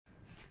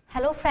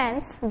Hello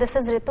friends, this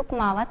is Ritu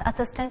Kumawat,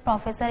 Assistant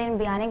Professor in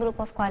Biyani Group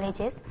of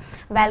Colleges.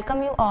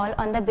 Welcome you all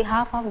on the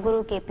behalf of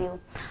Guru KPU.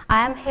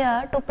 I am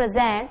here to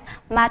present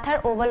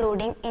method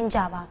overloading in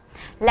Java.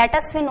 Let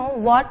us know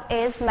what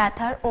is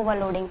method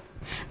overloading.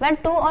 When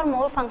two or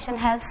more functions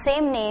have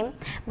same name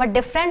but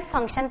different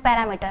function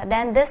parameter,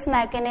 then this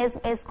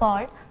mechanism is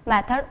called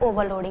method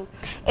overloading.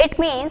 It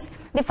means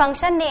the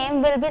function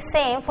name will be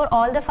same for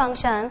all the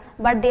functions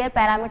but their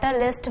parameter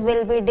list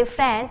will be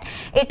different.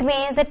 It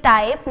means the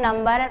type,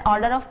 number and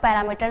order of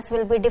parameters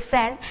will be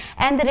different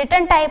and the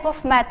return type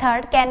of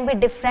method can be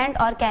different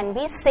or can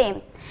be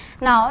same.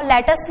 Now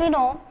let us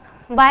know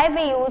why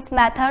we use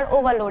method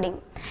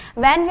overloading.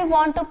 When we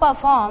want to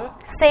perform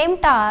same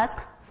task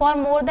for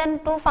more than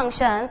two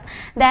functions,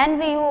 then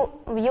we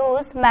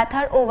use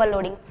method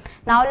overloading.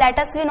 Now let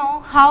us know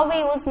how we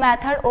use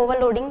method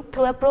overloading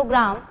through a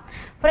program.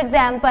 For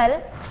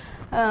example,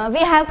 we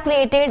have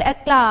created a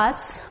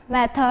class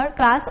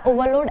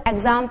overload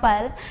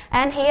example,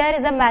 and here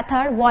is a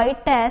method void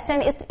test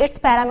and its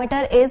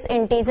parameter is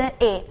integer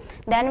a.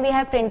 Then we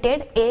have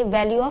printed a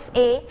value of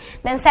a.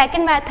 Then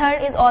second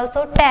method is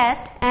also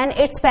test and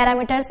its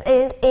parameters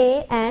is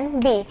a and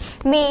b.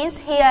 Means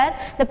here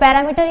the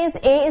parameter is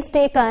a is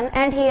taken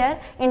and here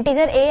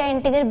integer a and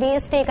integer b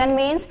is taken.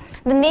 Means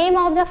the name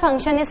of the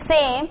function is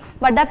same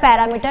but the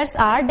parameters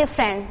are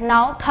different.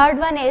 Now third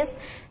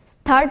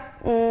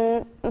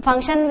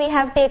function we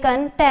have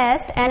taken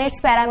test and its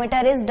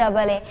parameter is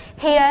AA.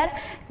 Here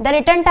the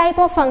return type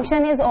of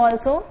function is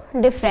also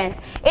different.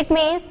 It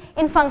means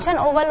in function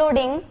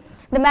overloading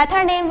the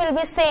method name will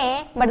be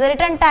same but the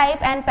return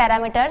type and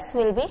parameters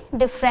will be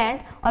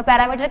different, or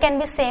parameter can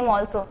be same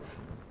also.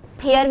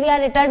 Here we are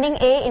returning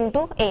a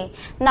into a.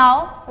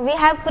 Now we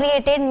have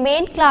created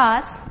main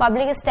class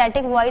public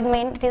static void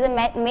main. It is a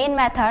main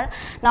method.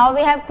 Now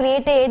we have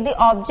created the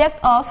object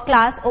of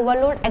class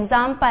overload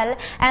example,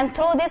 and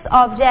through this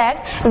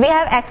object we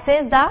have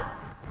accessed the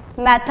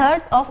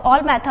methods of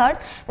all methods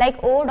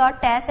like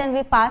o.test, and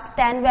we pass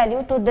 10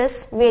 value to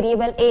this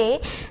variable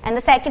a, and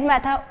the second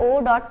method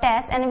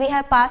o.test and we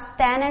have passed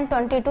 10 and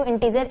 20 to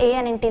integer a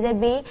and integer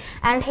b,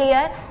 and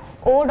here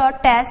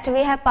o.test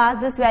we have passed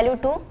this value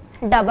to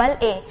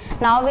AA.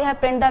 Now we have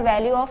print the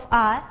value of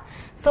r.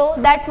 So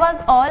that was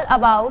all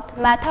about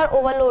method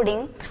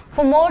overloading.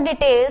 For more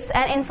details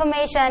and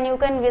information you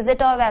can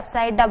visit our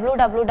website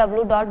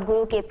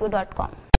www.gurukpu.com.